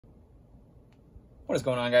What is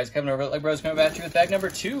going on, guys? Kevin over at Lego Bros coming back to you with bag number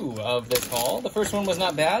 2 of this haul. The first one was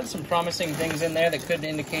not bad. Some promising things in there that could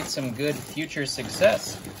indicate some good future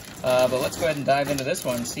success. But let's go ahead and dive into this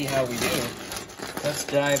one, see how we do. Let's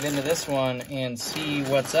dive into this one and see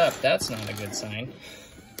what's up. That's not a good sign.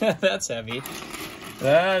 That's heavy.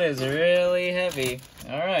 That is really heavy.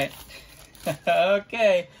 All right.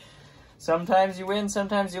 Okay. Sometimes you win,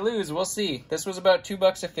 sometimes you lose. We'll see. This was about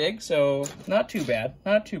 $2 a fig, so not too bad.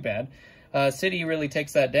 Not too bad. City really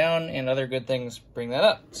takes that down, and other good things bring that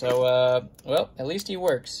up. So, well, at least he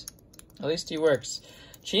works. At least he works.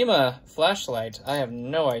 Chima flashlight. I have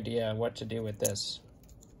no idea what to do with this.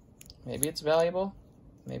 Maybe it's valuable.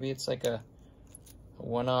 Maybe it's like a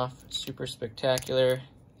one-off, super spectacular.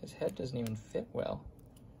 His head doesn't even fit well.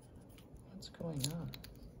 What's going on?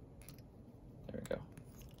 There we go.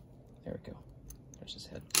 There we go. There's his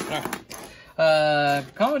head. All right.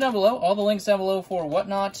 Comment down below. All the links down below for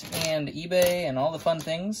Whatnot and eBay and all the fun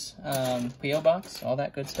things. P.O. Box, all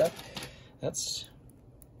that good stuff. That's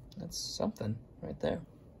something right there.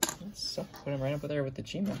 That's something. Put him right up there with the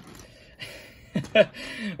Chima.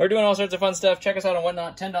 We're doing all sorts of fun stuff. Check us out on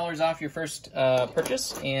Whatnot. $10 off your first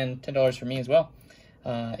purchase and $10 for me as well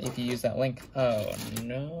if you use that link. Oh,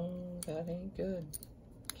 no. That ain't good.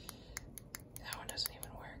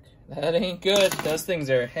 That ain't good. Those things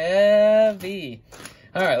are heavy.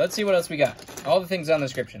 All right, let's see what else we got. All the things on the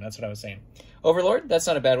description. That's what I was saying. Overlord, that's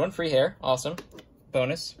not a bad one. Free hair. Awesome.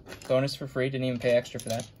 Bonus. Bonus for free. Didn't even pay extra for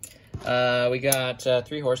that. We got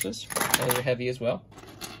 3 horses. Those are heavy as well.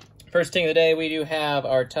 First thing of the day, we do have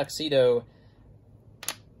our tuxedo.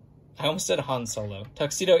 I almost said Han Solo.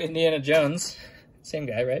 Tuxedo Indiana Jones. Same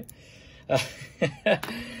guy, right?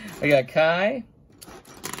 We got Kai.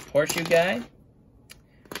 Horseshoe guy.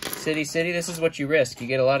 City, this is what you risk. You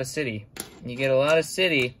get a lot of city. You get a lot of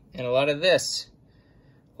city and a lot of this.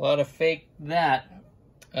 A lot of fake that.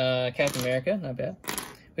 Captain America, not bad.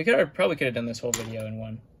 We probably could have done this whole video in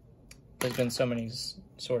one. There's been so many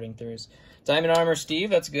sorting throughs. Diamond Armor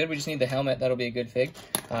Steve, that's good. We just need the helmet. That'll be a good fig.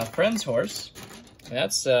 Friend's Horse.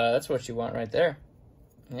 That's what you want right there.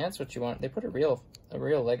 Yeah, that's what you want. They put a real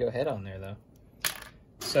Lego head on there, though.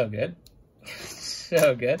 So good.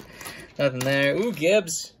 So good. Nothing there. Ooh,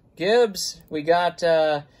 Gibbs. We got,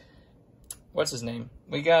 what's his name?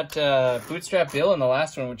 We got Bootstrap Bill in the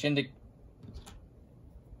last one, which indicates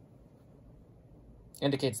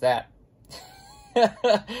that.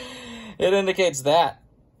 It indicates that.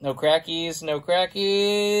 No crackies, no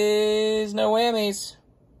crackies, no whammies.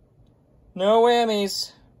 No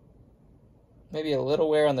whammies. Maybe a little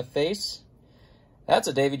wear on the face. That's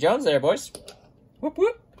a Davy Jones there, boys. Whoop,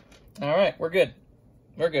 whoop. All right, we're good.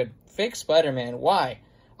 We're good. Fake Spider-Man. Why?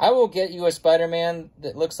 I will get you a Spider-Man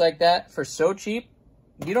that looks like that for so cheap,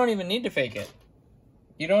 you don't even need to fake it.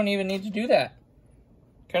 You don't even need to do that.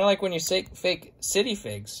 Kind of like when you say fake city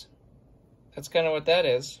figs. That's kind of what that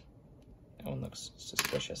is. That one looks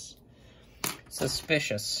suspicious.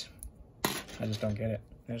 Suspicious. I just don't get it.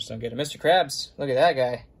 I just don't get it. Mr. Krabs. Look at that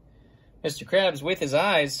guy. Mr. Krabs with his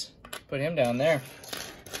eyes. Put him down there.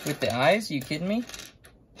 With the eyes? Are you kidding me?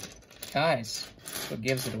 Eyes. That's what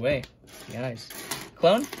gives it away. The eyes.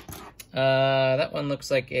 Clone. That one looks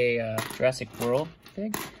like a Jurassic World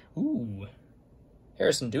fig. Ooh,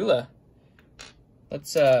 Harrison Dula.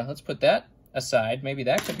 Let's put that aside. Maybe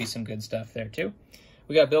that could be some good stuff there too.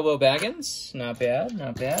 We got Bilbo Baggins. Not bad,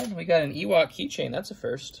 not bad. We got an Ewok keychain. That's a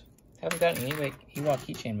first. Haven't gotten an Ewok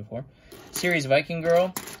keychain before. Series Viking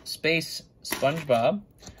Girl. Space SpongeBob.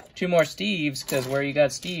 2 more Steves, because where you got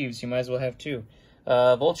Steves, you might as well have 2.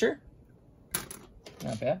 Vulture.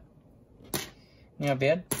 Not bad. Not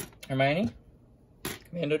bad. Hermione.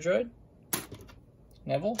 Commando Droid.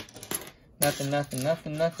 Neville. Nothing.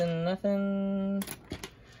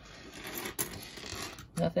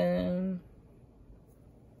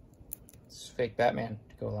 It's fake Batman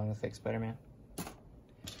to go along with fake Spider-Man.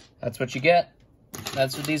 That's what you get.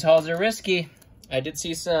 That's what these hauls are risky. I did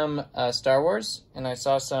see some Star Wars, and I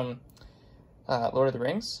saw some Lord of the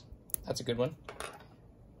Rings. That's a good one.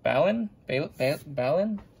 Balin, I think.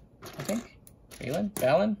 Balin, I think.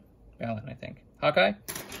 Hawkeye.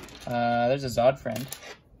 There's a Zod friend.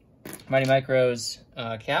 Mighty Micro's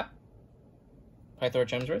Cap. Pythor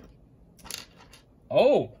Chemsworth.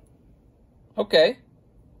 Oh! Okay.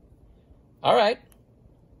 Alright.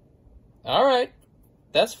 Alright.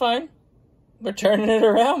 That's fine. We're turning it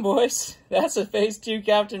around, boys. That's a Phase 2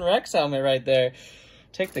 Captain Rex helmet right there.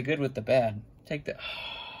 Take the good with the bad. Take the...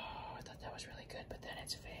 Oh, I thought that was really good, but then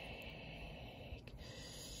it's fake.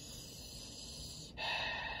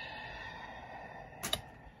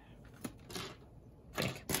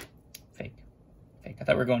 Fake. I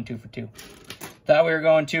thought we were going 2 for 2. Thought we were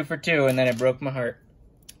going 2 for 2, and then it broke my heart.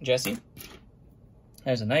 Jesse.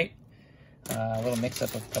 There's a knight. A little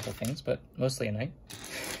mix-up of a couple things, but mostly a knight.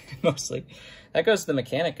 Mostly. That goes to the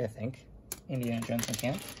mechanic, I think. Indiana Jones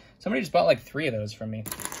mechanic. Somebody just bought like 3 of those from me.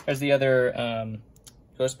 There's the other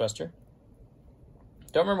Ghostbuster.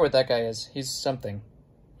 Don't remember what that guy is. He's something.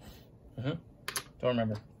 Don't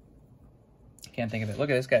remember. Can't think of it. Look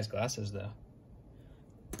at this guy's glasses, though.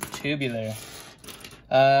 Tubular.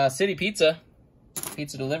 City Pizza.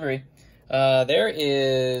 Pizza delivery. There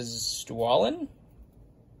is Dwalin,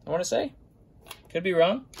 I want to say. Could be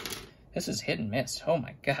wrong. This is hit and miss. Oh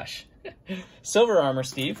my gosh. Silver Armor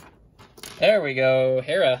Steve. There we go.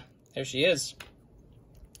 Hera. There she is.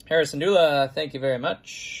 Hera Syndulla, thank you very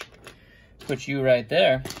much. Put you right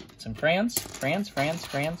there. Some Frans.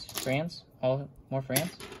 All more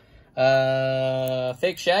Frans.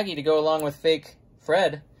 Fake Shaggy to go along with fake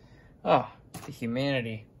Fred. Oh, the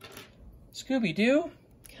humanity. Scooby-Doo?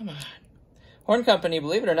 Come on. Horn Company,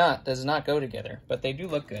 believe it or not, does not go together, but they do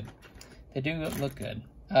look good. They do look good.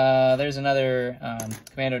 There's another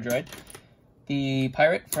commando droid. The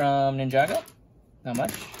pirate from Ninjago. Not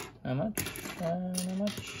much.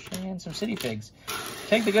 And some city figs.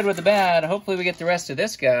 Take the good with the bad. Hopefully we get the rest of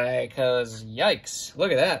this guy, because yikes.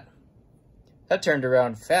 Look at that. That turned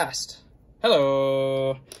around fast.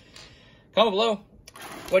 Hello. Comment below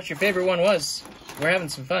what your favorite one was. We're having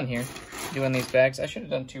some fun here doing these bags. I should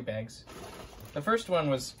have done 2 bags. The first one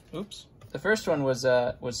was, oops. The first one was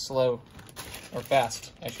slow, or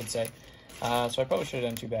fast, I should say. So I probably should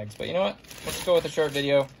have done 2 bags. But you know what? Let's go with a short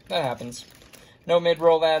video. That happens. No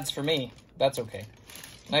mid-roll ads for me. That's okay.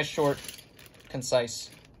 Nice, short, concise,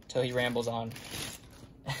 till he rambles on.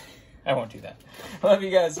 I won't do that. I love you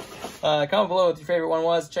guys. Comment below what your favorite one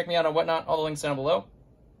was. Check me out on Whatnot. All the links down below.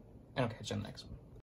 And I'll catch you on the next one.